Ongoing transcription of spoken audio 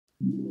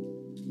Hello,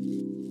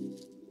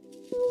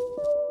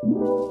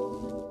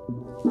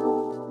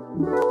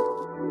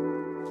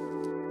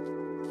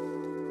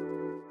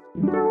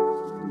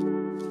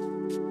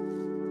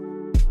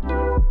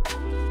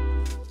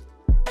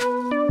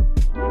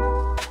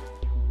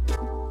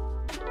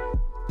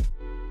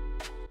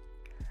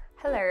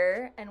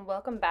 and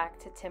welcome back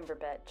to Timber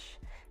Bitch.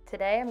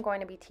 Today I'm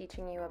going to be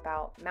teaching you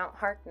about Mount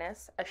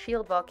Harkness, a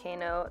shield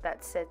volcano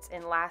that sits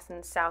in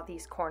Lassen's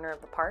southeast corner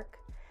of the park,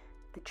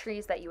 the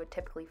trees that you would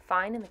typically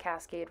find in the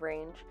Cascade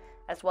Range,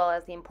 as well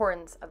as the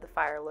importance of the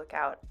fire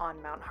lookout on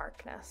Mount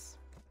Harkness.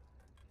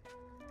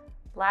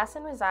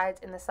 Lassen resides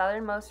in the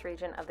southernmost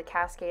region of the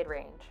Cascade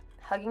Range,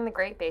 hugging the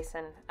Great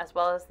Basin as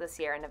well as the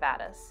Sierra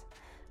Nevadas.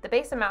 The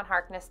base of Mount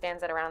Harkness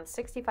stands at around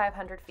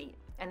 6,500 feet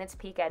and its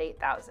peak at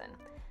 8,000.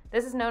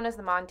 This is known as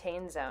the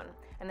montane zone,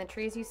 and the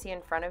trees you see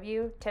in front of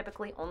you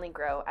typically only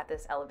grow at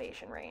this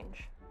elevation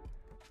range.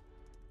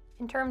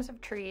 In terms of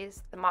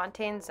trees, the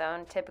montane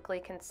zone typically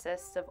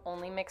consists of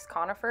only mixed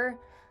conifer.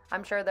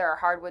 I'm sure there are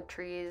hardwood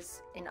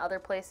trees in other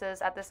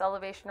places at this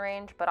elevation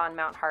range, but on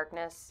Mount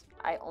Harkness,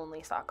 I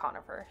only saw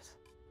conifers.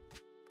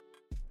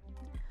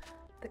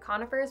 The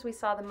conifers we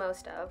saw the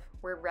most of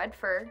were red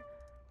fir,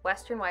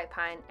 western white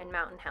pine, and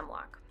mountain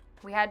hemlock.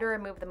 We had to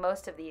remove the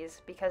most of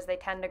these because they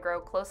tend to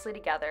grow closely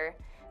together.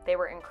 They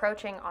were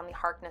encroaching on the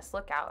Harkness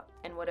lookout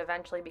and would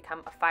eventually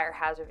become a fire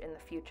hazard in the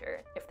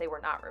future if they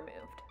were not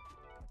removed.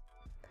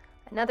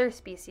 Another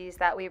species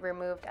that we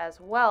removed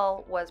as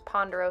well was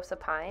ponderosa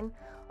pine.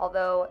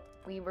 Although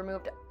we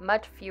removed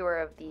much fewer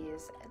of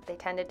these, they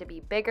tended to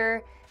be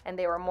bigger and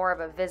they were more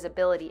of a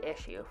visibility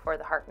issue for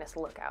the Harkness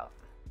lookout.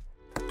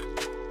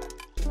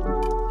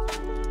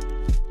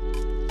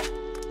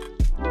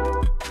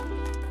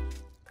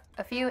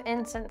 A few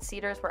incense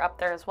cedars were up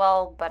there as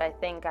well, but I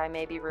think I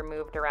maybe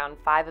removed around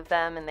 5 of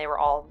them and they were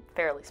all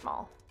fairly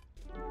small.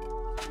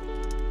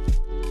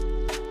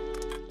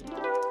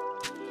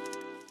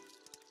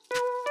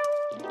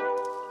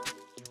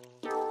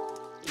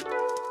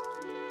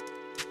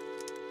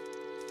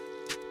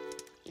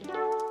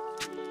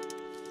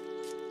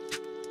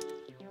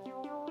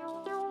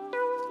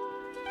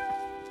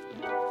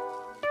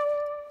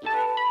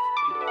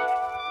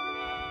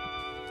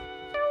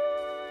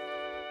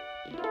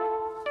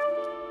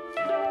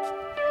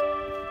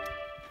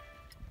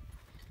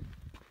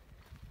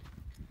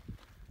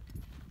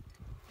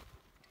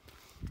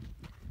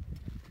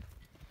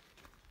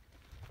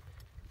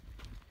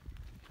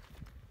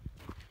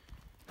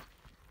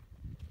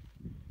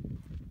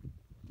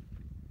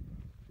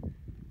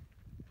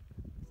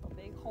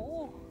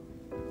 Hole.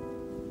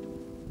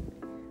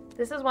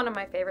 This is one of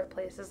my favorite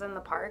places in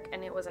the park,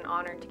 and it was an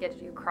honor to get to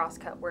do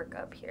crosscut work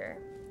up here.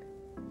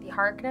 The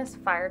Harkness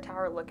Fire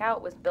Tower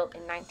Lookout was built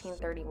in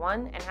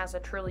 1931 and has a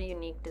truly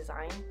unique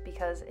design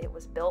because it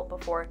was built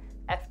before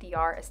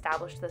FDR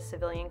established the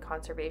Civilian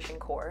Conservation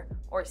Corps,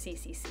 or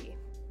CCC.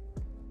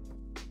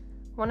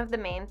 One of the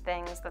main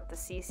things that the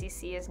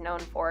CCC is known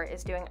for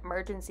is doing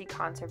emergency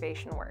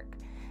conservation work.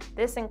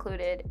 This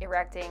included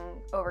erecting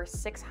over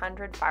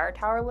 600 fire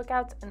tower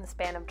lookouts in the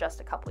span of just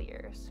a couple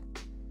years.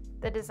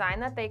 The design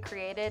that they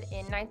created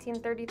in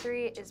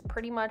 1933 is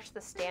pretty much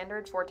the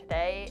standard for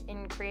today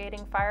in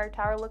creating fire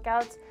tower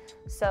lookouts,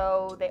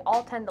 so they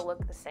all tend to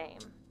look the same.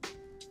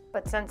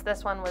 But since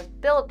this one was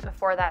built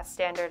before that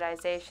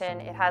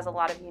standardization, it has a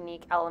lot of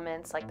unique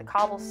elements like the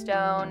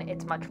cobblestone,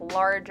 it's much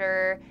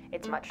larger,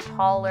 it's much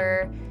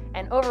taller,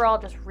 and overall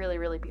just really,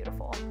 really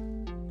beautiful.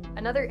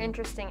 Another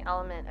interesting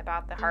element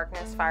about the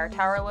Harkness Fire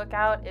Tower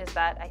Lookout is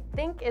that I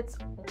think it's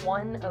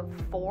one of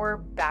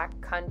 4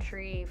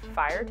 backcountry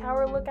fire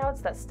tower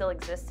lookouts that still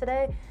exist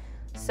today.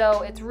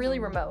 So it's really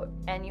remote,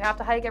 and you have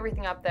to hike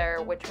everything up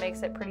there, which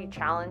makes it pretty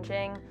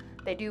challenging.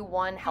 They do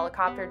 1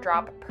 helicopter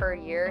drop per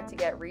year to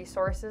get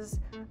resources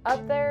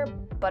up there,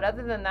 but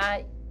other than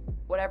that,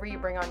 whatever you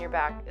bring on your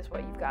back is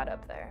what you've got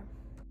up there.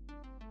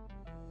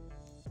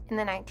 In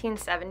the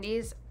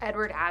 1970s,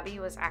 Edward Abbey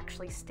was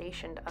actually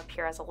stationed up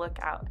here as a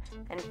lookout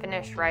and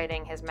finished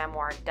writing his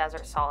memoir,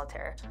 Desert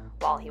Solitaire,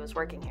 while he was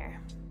working here.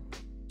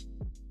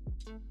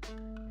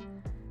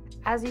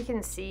 As you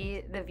can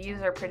see, the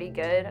views are pretty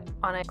good.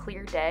 On a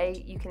clear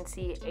day, you can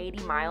see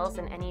 80 miles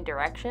in any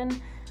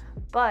direction,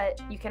 but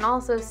you can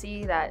also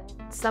see that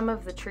some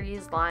of the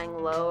trees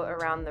lying low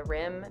around the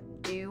rim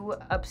do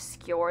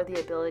obscure the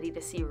ability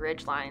to see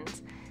ridge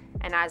lines.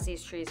 And as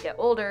these trees get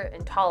older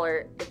and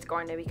taller, it's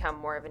going to become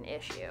more of an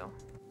issue.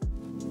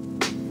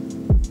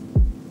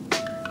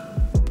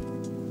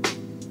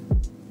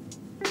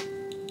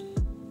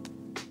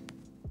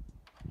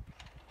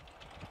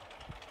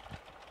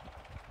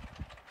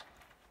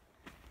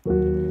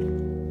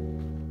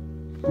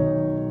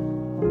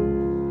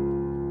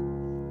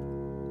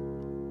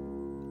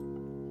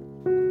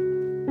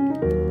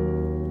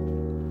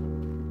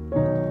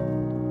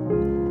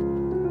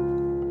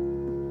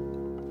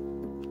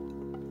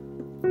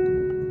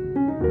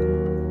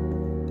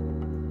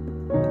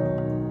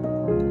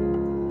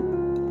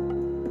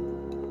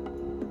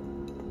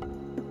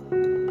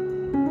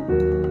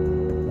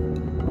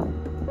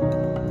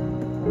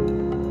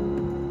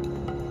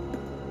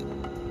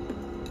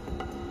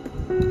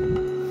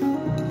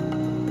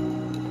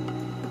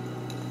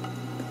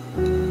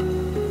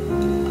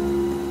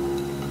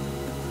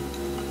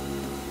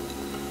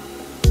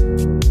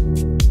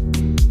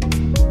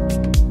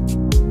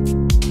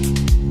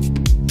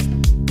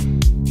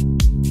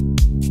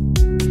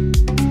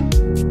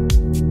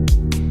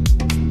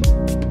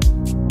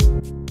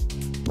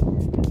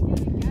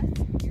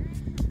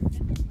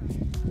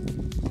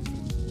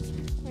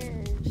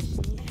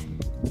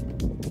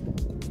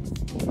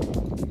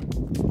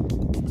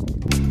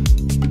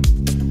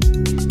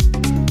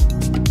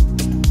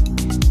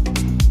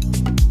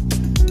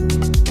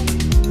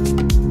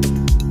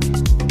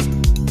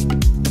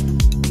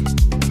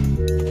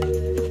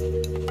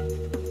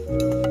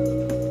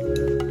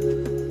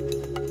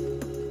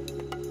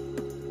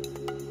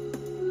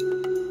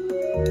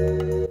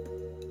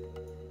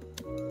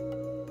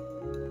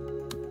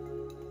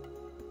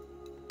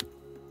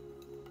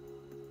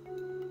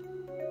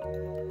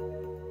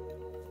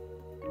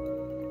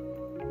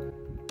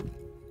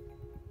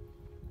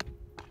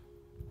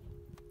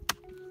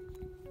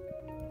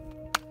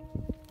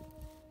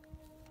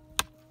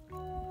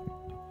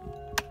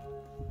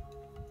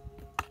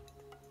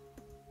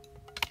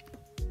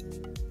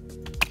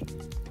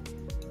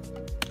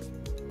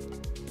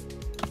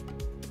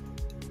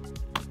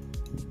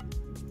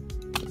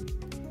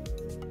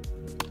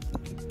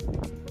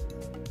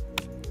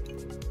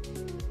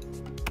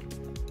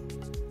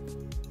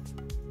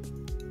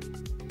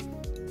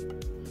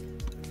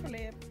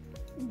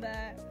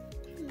 that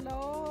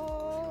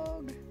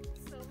log.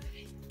 So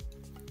heavy.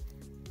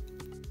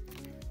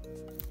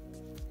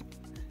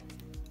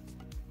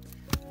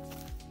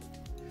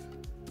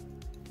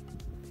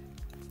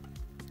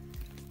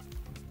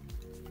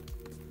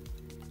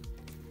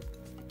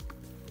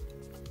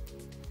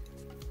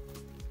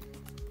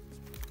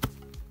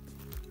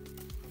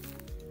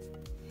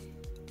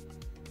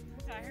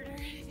 I'm tired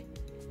already.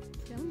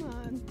 Come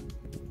on.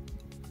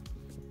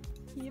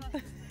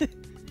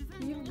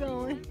 Keep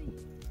going.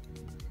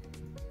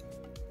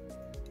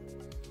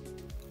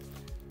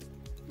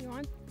 You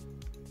want?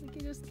 We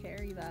can just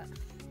carry that.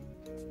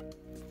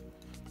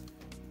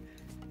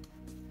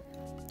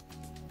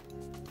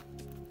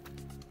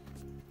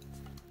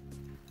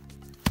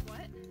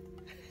 What? I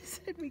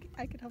said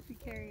I could help you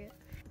carry it.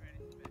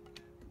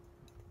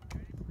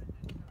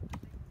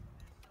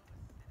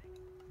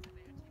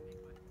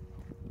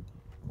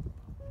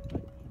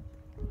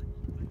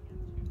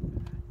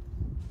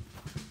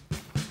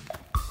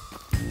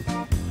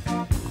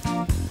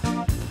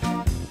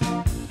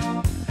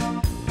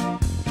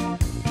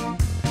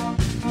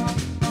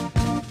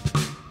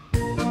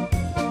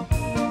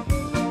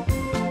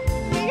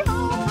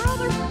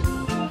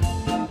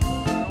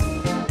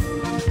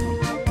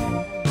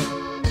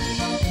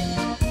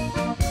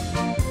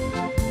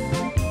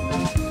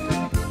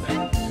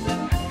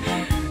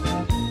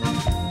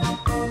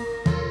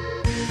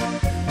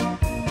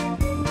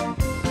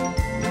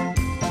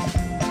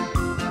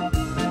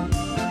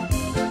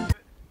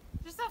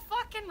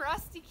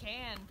 Rusty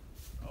can.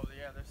 Oh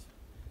yeah, there's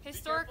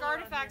historic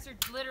artifacts are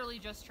literally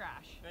just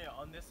trash. Yeah,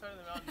 on this side of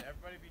the mountain,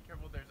 everybody be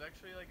careful. There's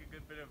actually like a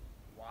good bit of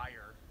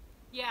wire.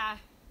 Yeah.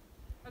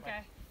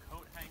 Okay. Like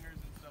coat hangers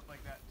and stuff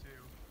like that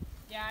too.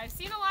 Yeah, I've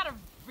seen a lot of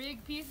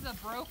big pieces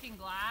of broken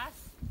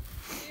glass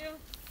too.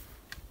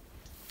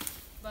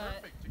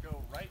 But perfect to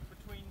go right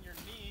between your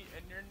knee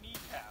and your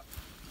kneecap.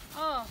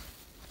 oh,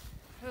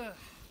 ugh.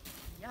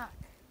 Yuck.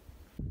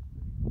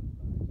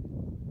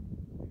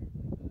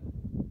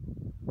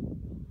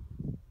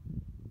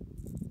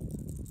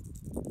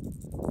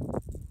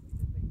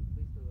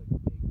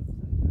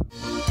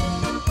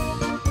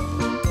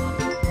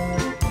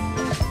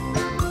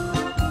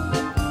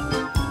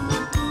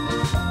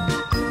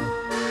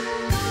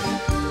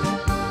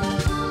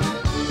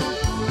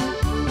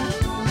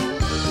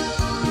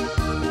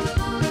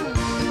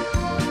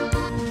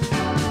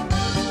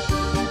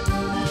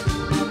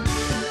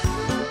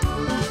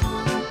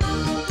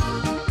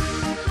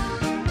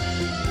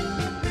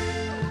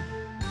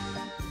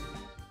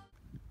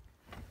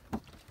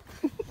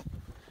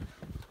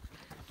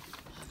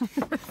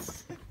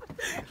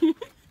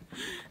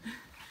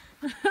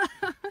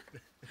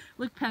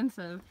 Look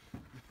pensive.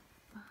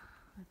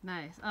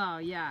 Nice. Oh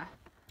yeah.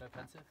 That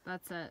pensive?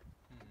 That's it.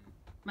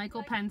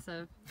 Michael like,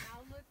 pensive.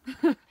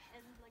 Now look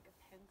like a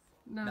pencil.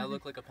 No, now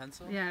look like a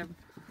pencil? Yeah.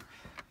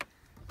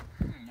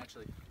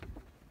 Actually.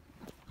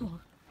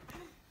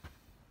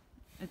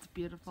 It's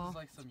beautiful. This is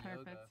like some it's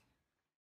perfect. yoga.